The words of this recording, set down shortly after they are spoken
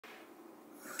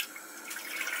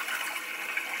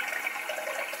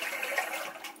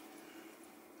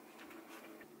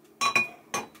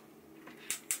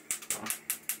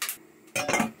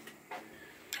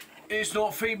It's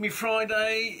not Feed Me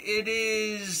Friday, it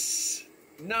is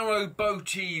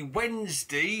Narrowboaty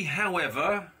Wednesday.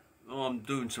 However, I'm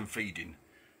doing some feeding.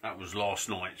 That was last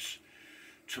night's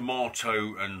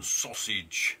tomato and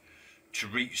sausage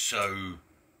chorizo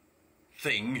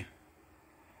thing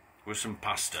with some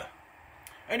pasta.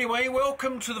 Anyway,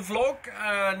 welcome to the vlog,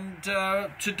 and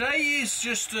today is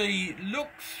just a look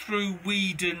through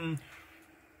Weedon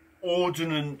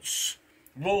Royal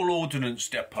Ordnance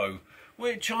Depot,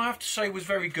 which I have to say was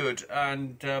very good,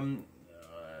 and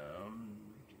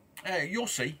you'll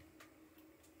see.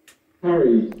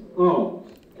 Harry,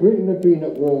 Britain had been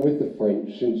at war with the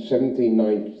French since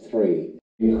 1793.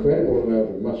 An incredible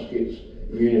amount of muskets,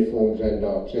 uniforms and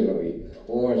artillery,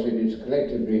 or as it is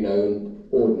collectively known,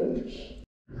 ordnance.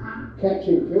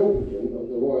 Captain Pilkington of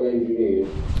the Royal Engineers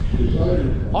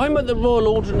decided... I'm at the Royal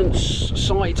Ordnance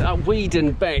site at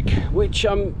Weedon Bec, which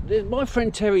my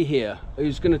friend Terry here,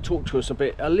 who's going to talk to us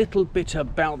a little bit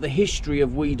about the history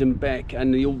of Weedon Bec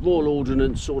and the Royal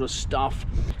Ordnance sort of stuff.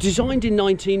 Designed in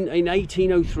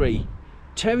 1803.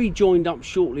 Terry joined up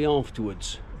shortly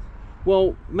afterwards.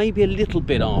 Well, maybe a little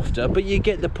bit after, but you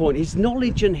get the point. His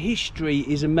knowledge and history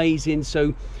is amazing,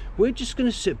 so we're just going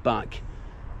to sit back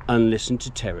and listen to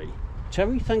Terry.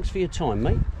 Terry, thanks for your time,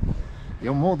 mate.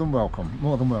 You're more than welcome,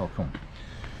 more than welcome.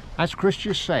 As Chris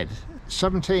just said,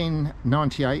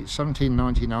 1798,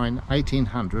 1799,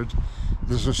 1800,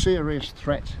 there's a serious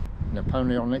threat,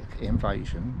 Napoleonic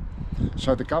invasion.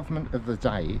 So the government of the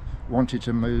day wanted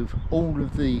to move all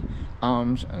of the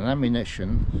arms and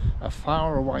ammunition as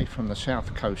far away from the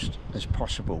south coast as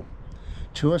possible,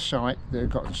 to a site that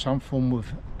got some form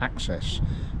of access,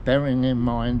 bearing in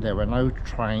mind there were no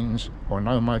trains or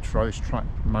no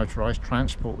motorised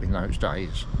transport in those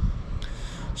days.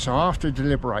 So after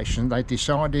deliberation they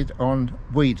decided on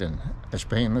Weedon as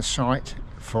being the site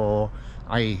for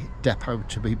a depot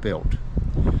to be built.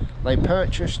 They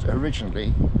purchased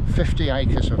originally 50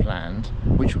 acres of land,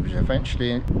 which was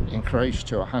eventually increased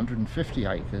to 150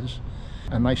 acres,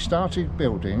 and they started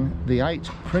building the 8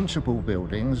 principal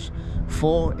buildings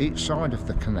for each side of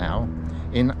the canal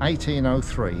in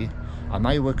 1803, and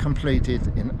they were completed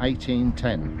in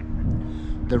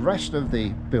 1810. The rest of the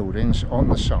buildings on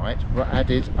the site were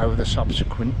added over the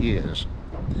subsequent years.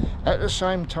 At the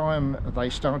same time they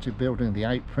started building the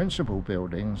 8 principal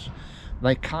buildings,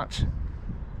 they cut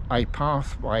a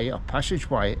pathway, a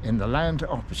passageway in the land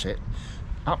opposite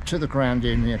up to the Grand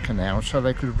Union Canal, so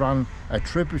they could run a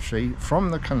tributary from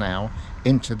the canal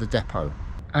into the depot.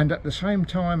 And at the same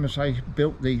time as they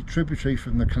built the tributary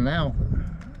from the canal,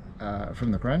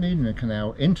 from the Grand Union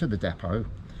Canal into the depot,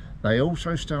 they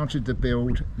also started to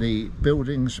build the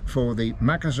buildings for the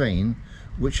magazine,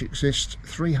 which exists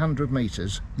 300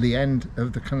 metres the end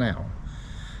of the canal.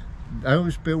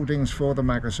 Those buildings for the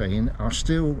magazine are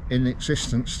still in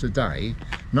existence today,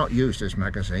 not used as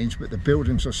magazines, but the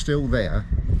buildings are still there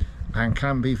and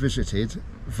can be visited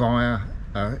via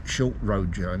a short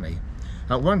road journey.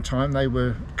 At one time they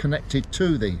were connected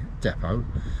to the depot,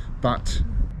 but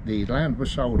the land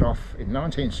was sold off in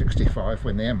 1965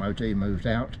 when the MOD moved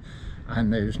out,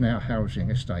 and there's now a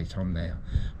housing estate on there.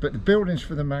 But the buildings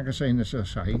for the magazine, as I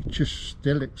say, just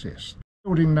still exist.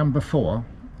 Building number 4,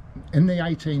 in the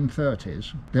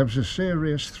 1830s, there was a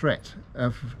serious threat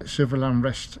of civil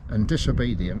unrest and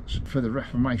disobedience for the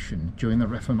Reformation, during the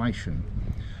Reformation.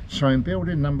 So in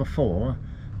building number 4,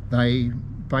 they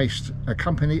based a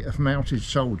company of mounted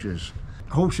soldiers.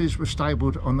 Horses were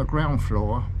stabled on the ground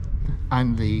floor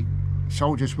and the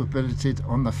soldiers were billeted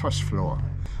on the first floor.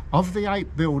 Of the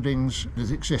 8 buildings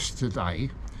that exist today,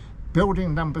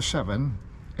 building number 7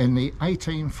 in the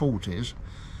 1840s,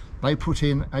 they put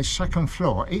in a second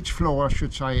floor. Each floor, I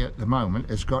should say, at the moment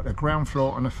has got a ground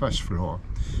floor and a first floor.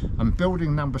 And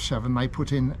building number 7, they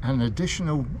put in an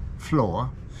additional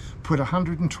floor, put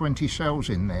 120 cells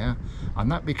in there,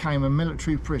 and that became a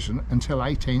military prison until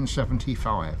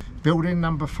 1875. Building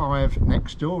number 5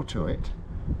 next door to it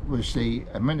was the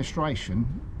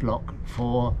administration block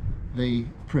for the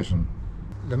prison.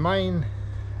 The main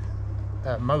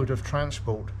mode of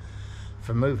transport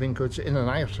for moving goods in and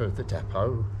out of the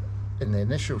depot in the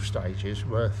initial stages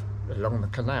were along the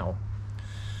canal,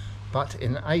 but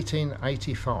in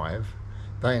 1885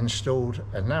 they installed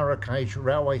a narrow gauge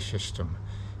railway system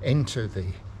into the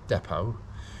depot,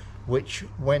 which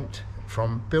went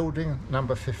from building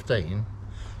number 15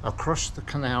 across the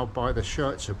canal by the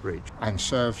Schertzer Bridge and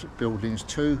served buildings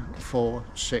 2, 4,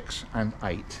 6 and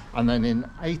 8. And then in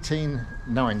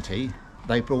 1890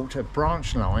 they brought a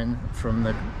branch line from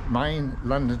the main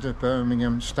London to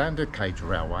Birmingham standard gauge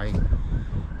railway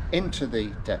into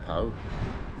the depot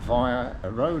via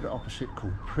a road opposite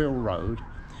called Prill Road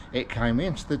It came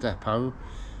into the depot,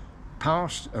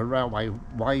 past a railway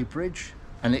weighbridge,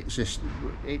 and it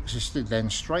existed then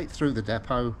straight through the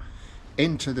depot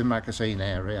into the magazine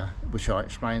area, which I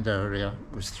explained earlier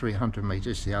was 300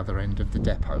 metres the other end of the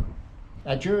depot.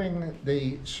 During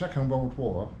the Second World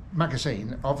War,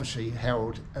 magazine obviously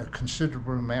held a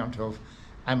considerable amount of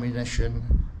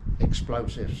ammunition,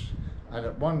 explosives, and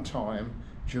at one time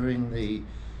during the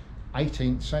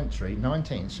 19th century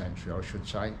I should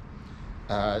say,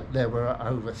 there were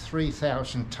over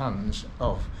 3,000 tonnes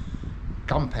of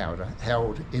gunpowder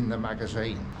held in the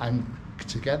magazine, and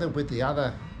together with the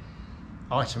other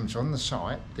items on the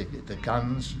site, the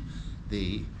guns,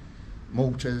 the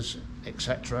mortars,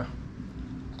 etc.,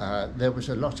 there was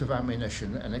a lot of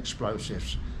ammunition and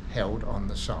explosives held on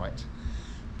the site.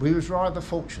 We was rather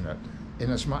fortunate in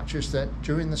as much as that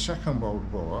during the Second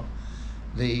World War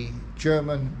the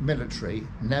German military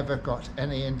never got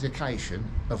any indication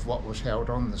of what was held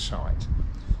on the site.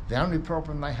 The only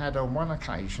problem they had on one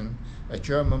occasion, a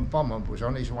German bomber was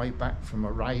on his way back from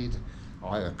a raid,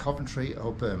 either Coventry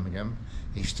or Birmingham.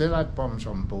 He still had bombs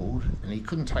on board and he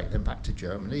couldn't take them back to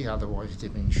Germany, otherwise he'd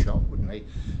have been shot, wouldn't he?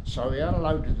 So he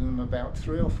unloaded them about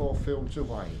 3 or 4 fields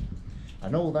away.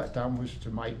 And all that done was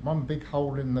to make one big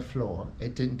hole in the floor.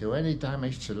 It didn't do any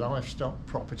damage to livestock,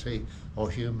 property or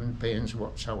human beings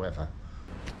whatsoever.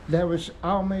 There was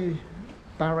army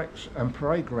barracks and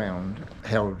parade ground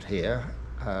held here.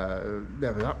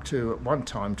 There was up to, at one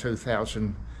time,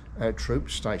 2,000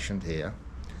 troops stationed here.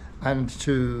 And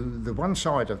to the one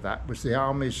side of that was the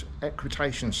Army's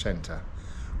Equitation Centre,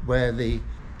 where the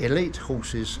elite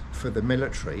horses for the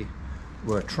military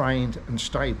were trained and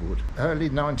stabled. Early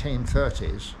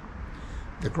 1930s,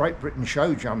 the Great Britain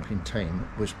show jumping team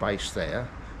was based there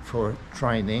for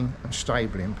training and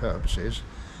stabling purposes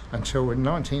until in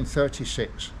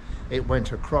 1936 it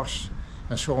went across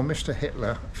and saw Mr.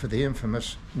 Hitler for the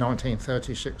infamous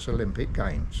 1936 Olympic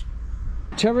Games.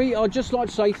 Terry, I'd just like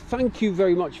to say thank you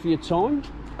very much for your time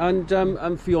and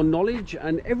for your knowledge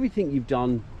and everything you've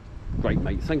done. Great,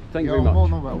 mate. Thank you very much. More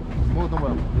than welcome. More than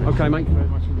welcome. Okay, mate. Thank you very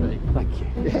much indeed. Thank you.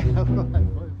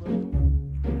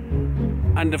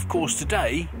 Yeah. And of course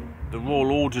today, the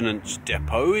Royal Ordnance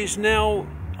Depot is now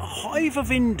a hive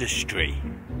of industry.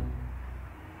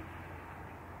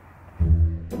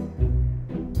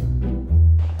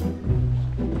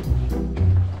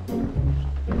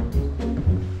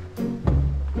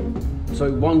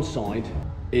 So one side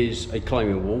is a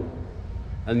climbing wall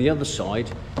and the other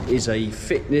side is a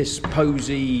fitness,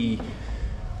 posy,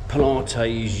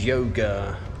 Pilates,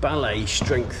 yoga, ballet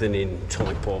strengthening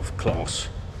type of class.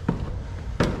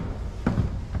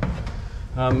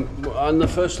 And the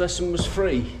first lesson was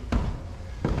free.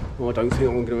 Well, I don't think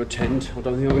I'm going to attend. I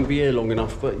don't think I'm going to be here long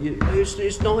enough, but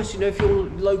it's nice, you know, if you're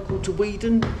local to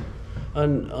Weedon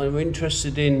and I'm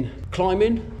interested in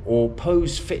climbing or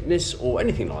pose fitness or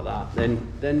anything like that,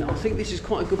 then I think this is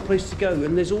quite a good place to go.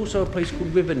 And there's also a place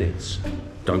called Rivernets.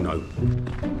 Don't know.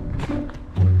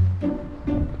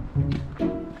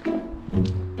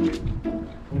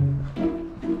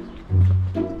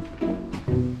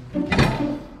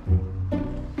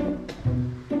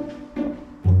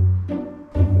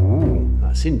 Ooh,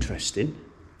 that's interesting.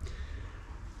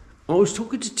 I was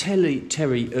talking to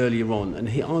Terry earlier on, and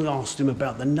I asked him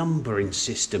about the numbering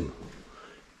system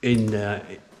in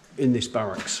this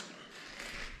barracks.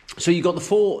 So you've got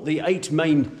the 8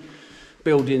 main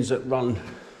buildings that run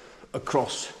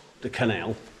across the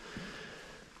canal.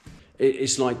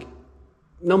 It's like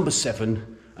number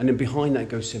 7, and then behind that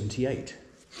goes 78.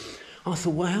 I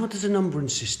thought, well, how does a numbering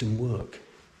system work?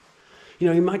 You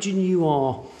know, imagine you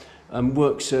are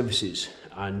work services,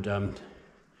 and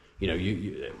you know,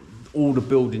 all the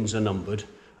buildings are numbered,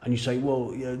 and you say,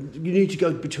 well, you need to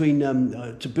go between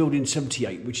to building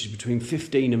 78, which is between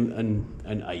 15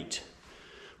 and 8.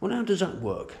 Well, how does that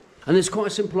work? And there's quite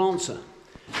a simple answer.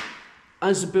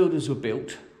 As the buildings were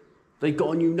built, they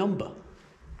got a new number,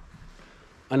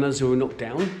 and as they were knocked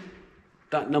down,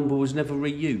 that number was never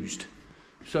reused.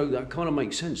 So that kind of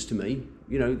makes sense to me.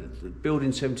 You know,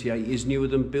 building 78 is newer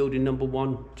than building number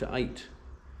 1 to 8.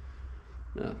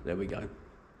 There we go.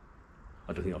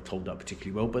 I don't think I've told that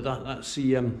particularly well, but that's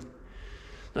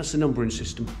the numbering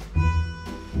system.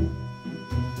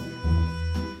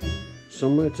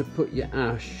 Somewhere to put your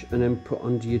ash and then put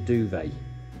under your duvet.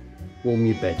 Warm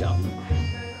your bed up.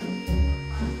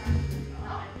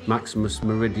 Maximus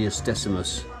Meridius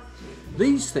Decimus.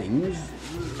 These things,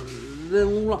 they're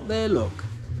all up there, look.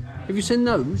 Have you seen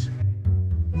those?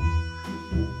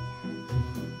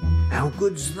 How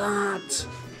good's that?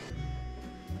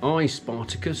 Aye,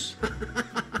 Spartacus.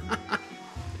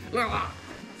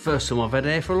 First time I've had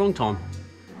air for a long time.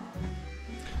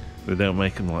 They don't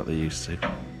make them like they used to.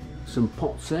 Some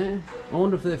pots there. I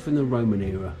wonder if they're from the Roman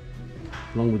era,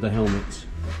 along with the helmets.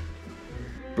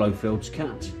 Blofeld's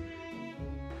cat.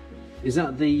 Is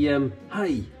that the,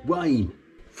 hey, Wayne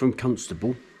from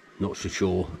Constable? Not so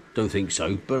sure, don't think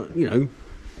so, but you know,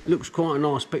 looks quite a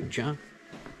nice picture.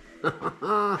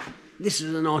 This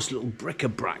is a nice little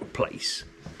bric-a-brac place.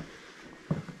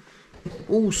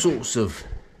 All sorts of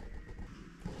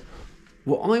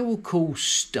what I will call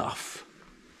stuff.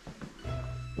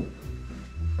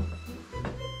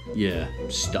 Yeah,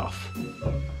 stuff.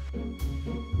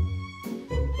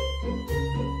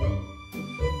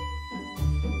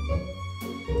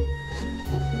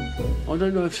 I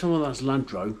don't know if some of that's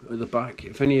Landro at the back.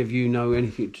 If any of you know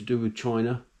anything to do with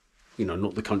China, you know,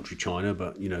 not the country China,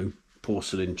 but you know,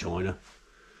 porcelain China.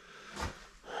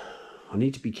 I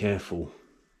need to be careful.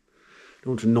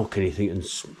 Don't want to knock anything and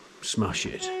smash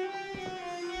it.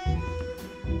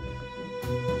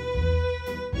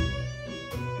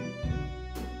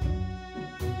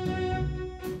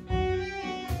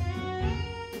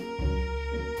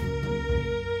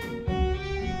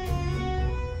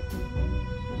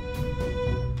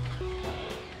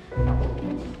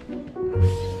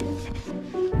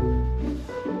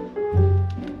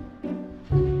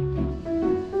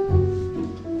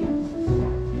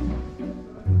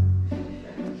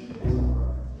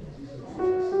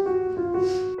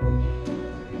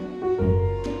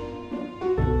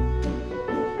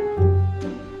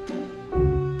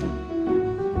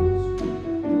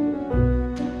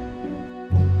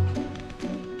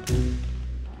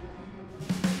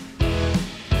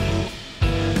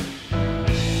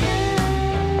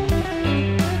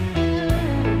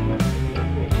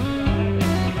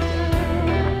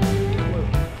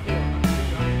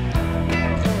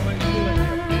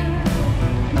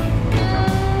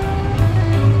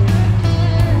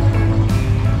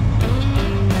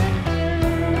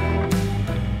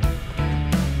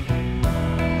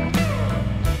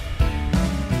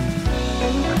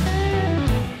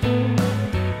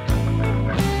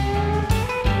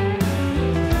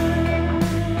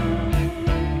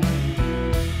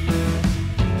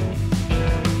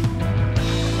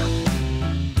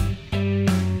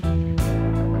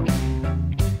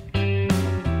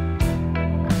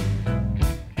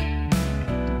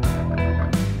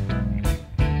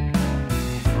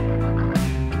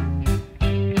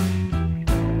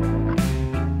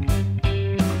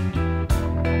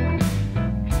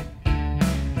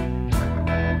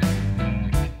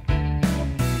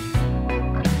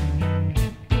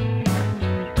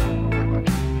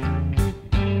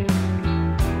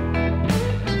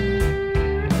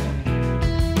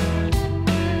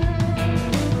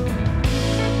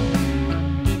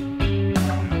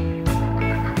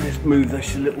 Move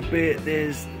this a little bit.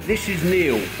 This is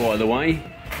Neil, by the way,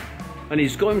 and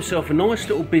he's got himself a nice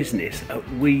little business at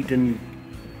Weedon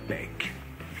Bec.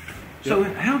 So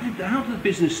how did the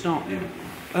business start then?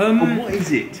 And what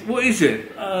is it? What is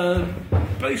it?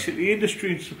 Basically,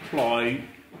 industry and supply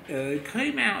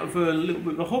came out of a little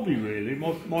bit of a hobby, really.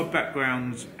 My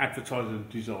background's advertising and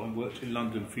design. Worked in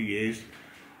London for years.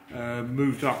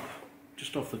 Moved up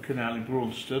just off the canal in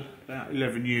Braunston about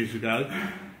 11 years ago.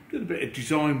 Did a bit of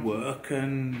design work,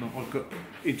 and I got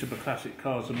into my classic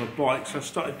cars and my bikes. I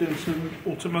started doing some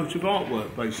automotive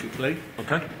artwork, basically.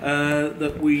 Okay.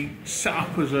 That we set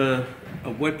up as a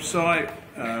website,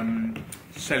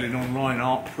 selling online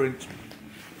art prints,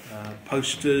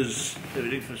 posters,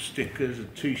 everything from stickers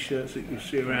and t-shirts that you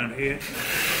see around here.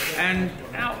 And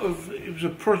it was a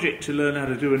project to learn how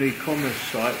to do an e-commerce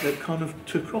site that kind of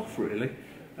took off, really.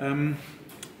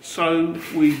 So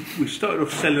we started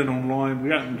off selling online.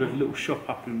 We opened a little shop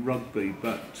up in Rugby,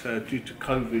 but due to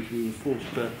COVID we were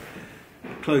forced to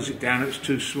close it down. It was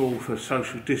too small for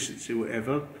social distancing or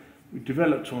whatever. We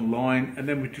developed online, and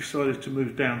then we decided to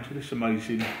move down to this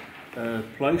amazing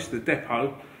place, the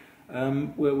depot,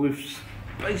 where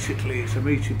basically it's a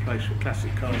meeting place for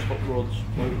classic cars, hot rods,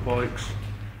 motorbikes.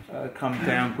 Come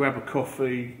down, grab a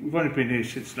coffee. We've only been here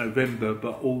since November,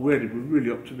 but already we're really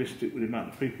optimistic with the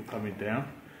amount of people coming down.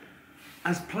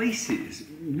 As places,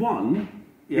 one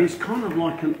is kind of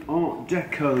like an Art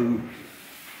Deco,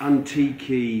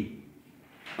 antique-y,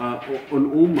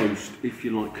 and almost, if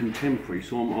you like, contemporary.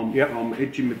 So I'm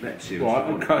edging my bets here. Right,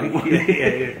 okay.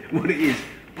 What it is,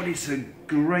 but it's a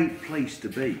great place to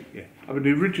be. Yeah. I mean,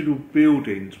 the original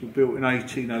buildings were built in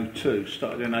 1802,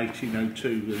 started in 1802,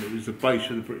 and it was the base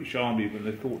of the British Army when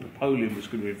they thought Napoleon was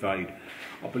going to invade.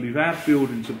 I believe our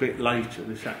building's a bit later,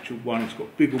 this actual one. It's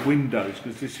got bigger windows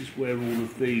because this is where all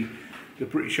of the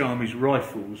British Army's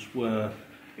rifles were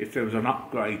if there was an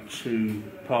upgrade to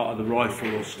part of the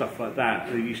rifle or stuff like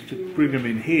that, they used to bring them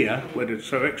in here, where there's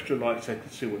so extra lights they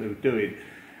could see what they were doing.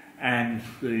 And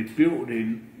the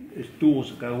building, there's doors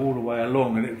that go all the way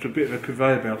along, and it was a bit of a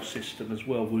conveyor belt system as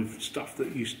well, with stuff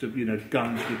that used to, you know,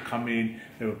 guns would come in,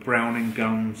 there were Browning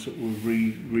guns that were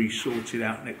re-sorted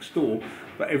out next door,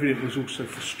 but everything was also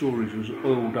for storage, was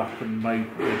oiled up and made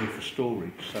ready for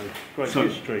storage, so great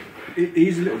history.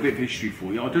 Here's a little bit of history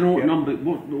for you. I don't know what number,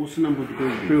 what's the number of the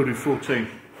building? Building 14.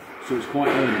 So it's quite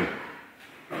early.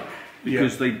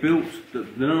 Because they built, the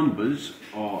numbers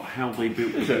are how they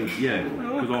built the building. Yeah,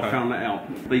 because I found that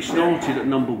out. They started at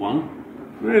number 1.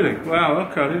 Really? Wow,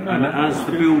 okay, I didn't know and that. as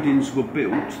the buildings were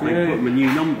built, they put them a new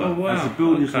number. Oh, wow. As the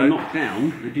buildings were knocked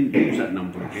down, they didn't use that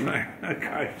number again.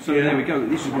 Okay. So there we go.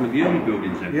 This is one of the early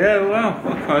buildings then. Yeah, wow,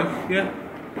 okay, yeah.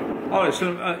 Oh, it's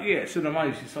an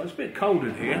amazing site. It's a bit cold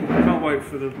in here. Can't wait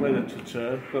for the weather to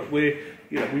turn. But we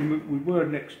were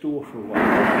next door for a while.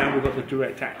 Now we've got the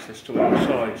direct access to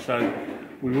outside. So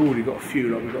we've already got a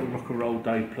few. Like we've got a rock and roll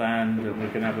day planned, and we're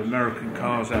going to have American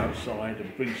cars outside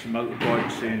and bring some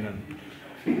motorbikes in, and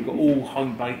we've got all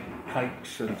home baked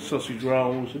cakes and sausage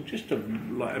rolls, and just a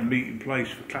meeting place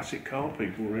for classic car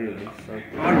people, really. So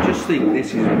I just think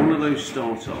this is one of those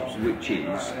startups which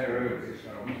is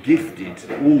gifted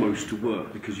almost to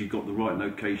work because you've got the right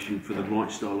location for the right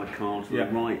style of car, to the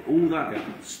right, all that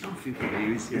stuff you've got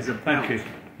here is about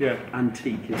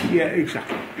antique, isn't it? Yeah,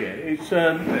 exactly. Yeah, it's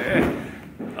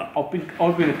I've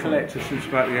been a collector since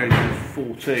about the age of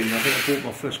 14. I think I bought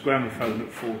my first gramophone at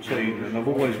 14, and I've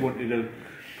always wanted a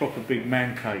proper big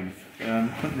man cave.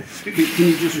 Can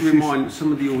you just remind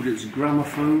some of the audience,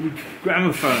 gramophone?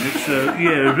 Gramophone, it's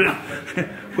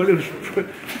well, it was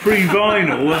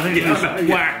pre-vinyl. I think it was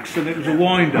wax, and it was a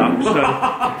wind-up. So,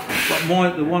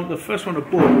 but the first one I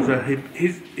bought was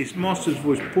his Master's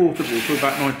Voice portable for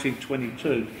about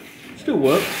 1922. Still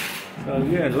works. So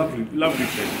yeah, lovely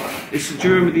thing. It's do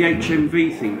you remember the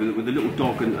HMV thing with the little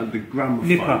dog and the gramophone?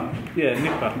 Nipper, yeah,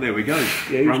 Nipper. There we go.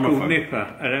 Yeah, he was called Nipper,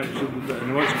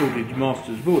 and what's called his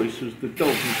Master's Voice was the dog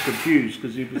was confused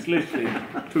because he was listening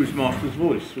to his Master's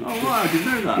Voice. Oh wow, I didn't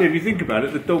know that. Yeah, if you think about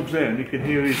it, the dog's there and you can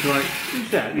hear his like,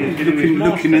 who's that? Yeah,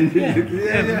 looking in.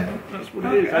 Yeah, that's what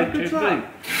it is. HMV.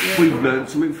 Yeah. We've learned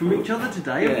something from each other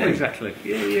today, haven't we? Exactly.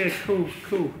 Yeah, cool.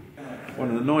 One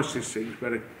of the nicest things, we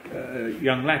had a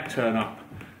young lad turn up,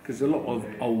 because a lot of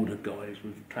older guys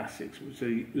with classics. It was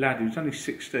a lad who was only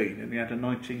 16 and he had a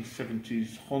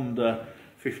 1970s Honda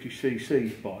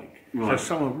 50cc bike. Right. So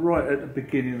someone right at the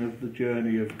beginning of the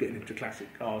journey of getting into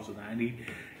classic cars and that, and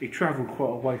he travelled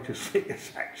quite a way to see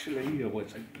us actually.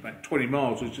 It's like about 20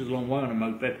 miles, which is a long way on a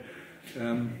moped.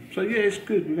 So yeah, it's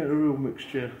good. We've had a real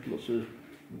mixture. Lots of.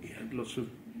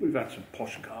 We've had some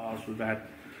posh cars. We've had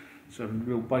some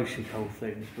real basic old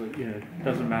things, but it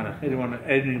doesn't matter. Anyone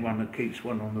that keeps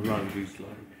one on the road is like.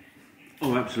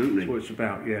 Oh, absolutely. That's what it's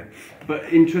about, yeah.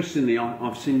 But interestingly,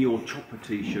 I've seen your chopper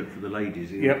T-shirt for the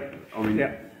ladies. Yep. I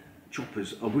mean,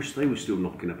 choppers. I wish they were still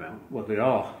knocking about. Well, they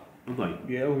are. Are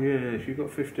they? Yeah. Oh, yeah. If you've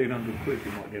got 1,500 quid,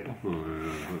 you might get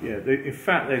one. Oh, yeah. In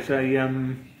fact, there's a. I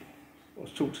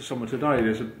was talking to someone today.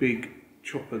 There's a big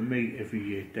chopper meet every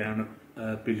year down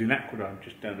at Billion Aquadome,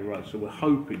 just down the road. So we're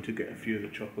hoping to get a few of the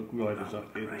chopper riders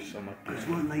up here this summer. Because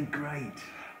weren't they great?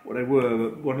 Well, they were.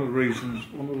 But one of the reasons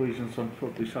I'm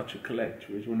probably such a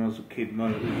collector is when I was a kid, there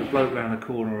was a bloke round the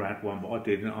corner who had one, but I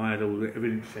didn't. I had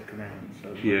everything second hand.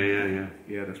 So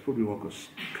yeah. That's probably why I got to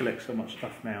collect so much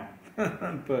stuff now.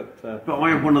 but I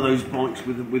had one of those bikes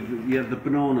with the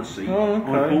banana seat. Oh,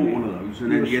 okay. I bought one of those,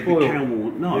 and then you had the cow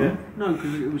horn. No,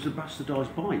 because it was a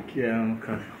bastardised bike. Yeah.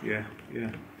 Okay.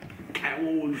 Yeah. Cow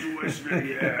horns,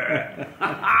 yeah.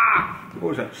 What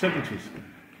was that? 70s.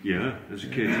 Yeah, as a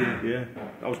kid, yeah.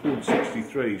 I was born in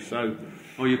 63, so...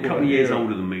 Oh, you're a couple of years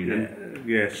older than me then?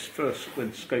 Yes, first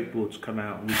when skateboards come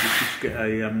out, we just get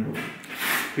a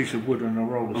piece of wood and a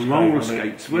roller skate. Roller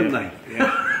skates, weren't they?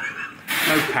 Yeah.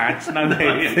 No pads, no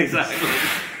anything. Exactly.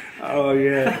 Oh,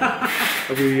 yeah.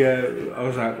 I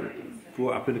was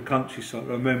brought up in the countryside.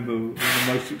 I remember one of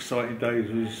the most exciting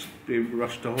days was being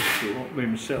rushed to hospital, not me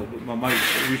myself, but my mates.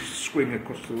 We used to swing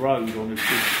across the road on a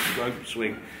big rope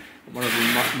swing. One of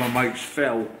my mates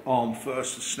fell arm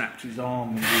first and snapped his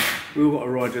arm, and we all got a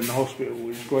ride in the hospital. It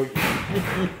was great.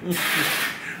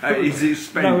 Is it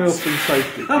spent? No health and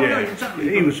safety. Oh, no, exactly.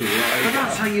 He was all right. But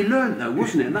that's how you learnt, though,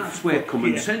 wasn't it? And that's where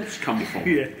common sense comes from.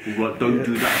 Yeah. Well, don't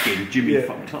do that again. Jimmy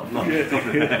fucked up. Like.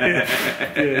 Yeah,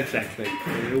 exactly.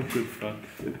 Yeah, all good fun.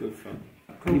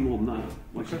 Any more than that?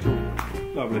 What's that all?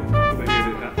 Lovely.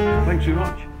 Thanks very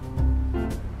much.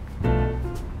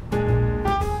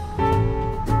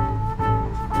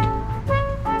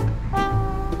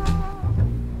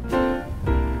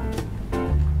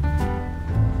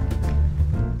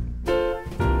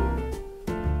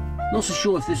 Not so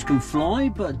sure if this can fly,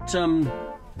 but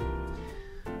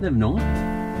never know.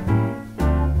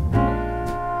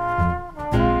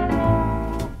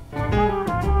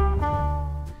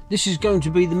 This is going to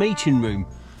be the meeting room.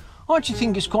 I actually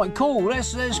think it's quite cool.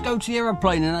 Let's go to the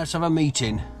aeroplane and let's have a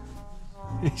meeting.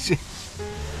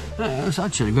 Yeah, it's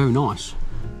actually very nice.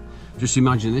 Just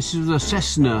imagine this is a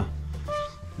Cessna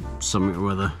something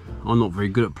or other. I'm not very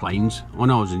good at planes. I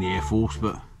know I was in the Air Force,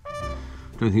 but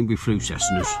I don't think we flew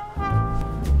Cessnas.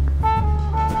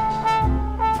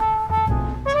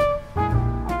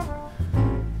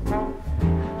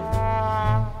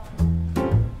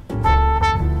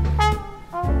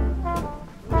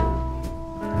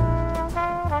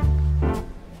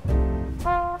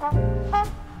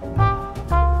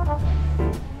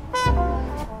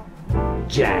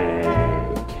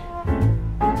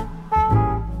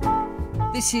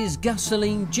 This is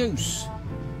gasoline juice.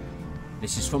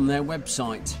 This is from their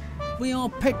website. We are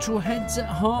petrol heads at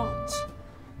heart.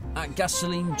 At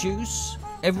Gasoline Juice,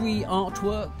 every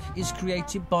artwork is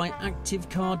created by active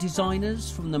car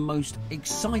designers from the most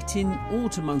exciting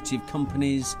automotive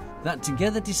companies that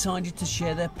together decided to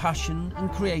share their passion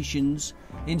and creations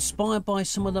inspired by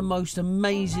some of the most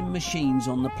amazing machines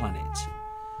on the planet.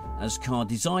 As car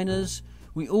designers,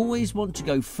 we always want to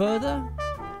go further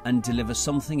and deliver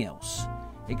something else,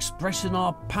 expressing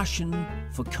our passion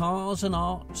for cars and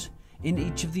art in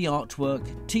each of the artwork,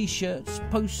 t-shirts,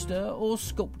 poster or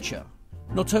sculpture.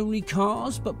 Not only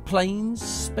cars, but planes,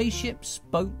 spaceships,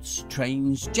 boats,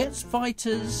 trains, jets,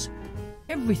 fighters,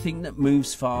 everything that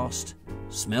moves fast,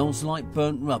 smells like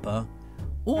burnt rubber,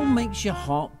 or makes your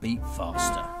heart beat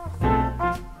faster.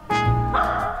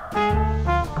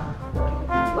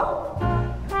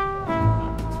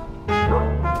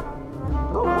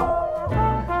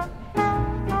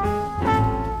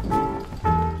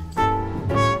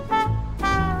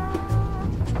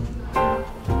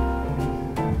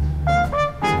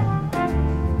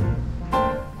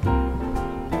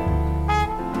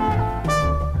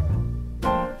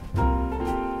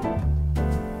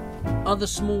 Other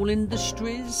small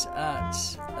industries at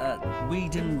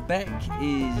Weedon Bec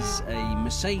is a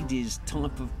Mercedes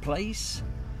type of place.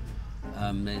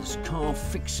 There's car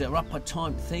fixer-upper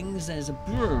type things, there's a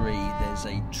brewery, there's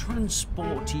a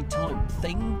transporty type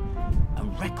thing, a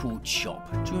record shop.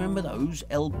 Do you remember those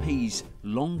LPs,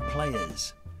 long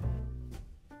players?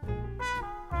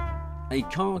 A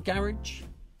car garage,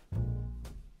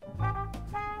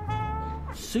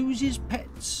 Susie's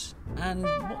Pets, and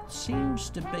what seems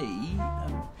to be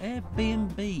an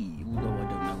Airbnb, although I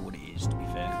don't know what it is, to be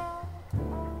fair.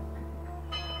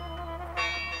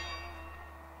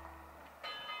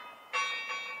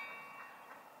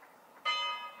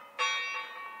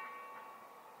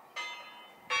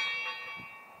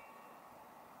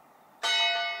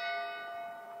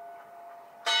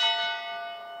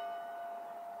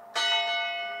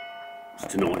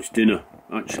 It's tonight's dinner,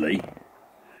 actually.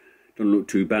 Don't look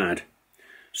too bad.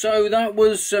 So that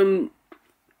was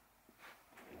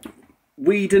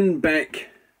Weedon Bec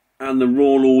and the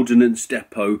Royal Ordnance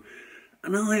Depot,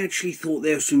 and I actually thought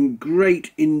there were some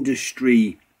great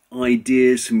industry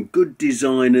ideas, some good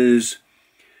designers.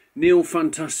 Neil,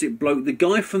 fantastic bloke. The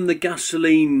guy from the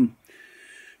gasoline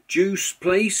juice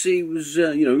place, he was,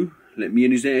 you know, let me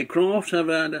in his aircraft, had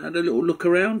a little look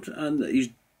around, and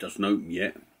he doesn't open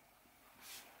yet.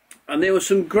 And there were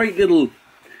some great little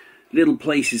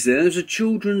places there. There's a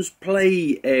children's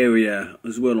play area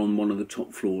as well on one of the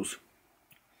top floors.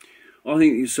 I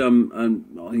think it's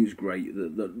great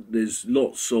that there's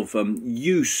lots of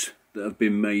use that have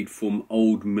been made from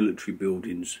old military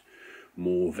buildings.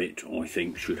 More of it, I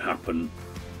think, should happen.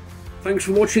 Thanks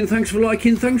for watching, thanks for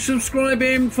liking, thanks for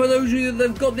subscribing for those of you that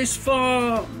have got this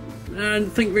far,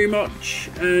 and thank you very much.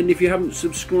 And if you haven't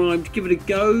subscribed, give it a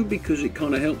go, because it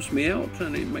kind of helps me out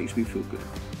and it makes me feel good.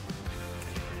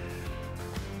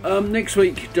 Next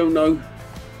week, don't know.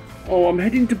 Oh, I'm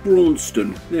heading to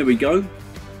Braunston. There we go.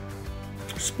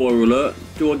 Spoiler alert.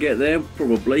 Do I get there?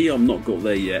 Probably. I've not got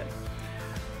there yet.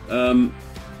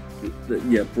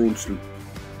 Yeah, Braunston.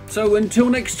 So until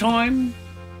next time,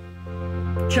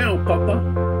 ciao,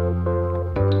 Papa.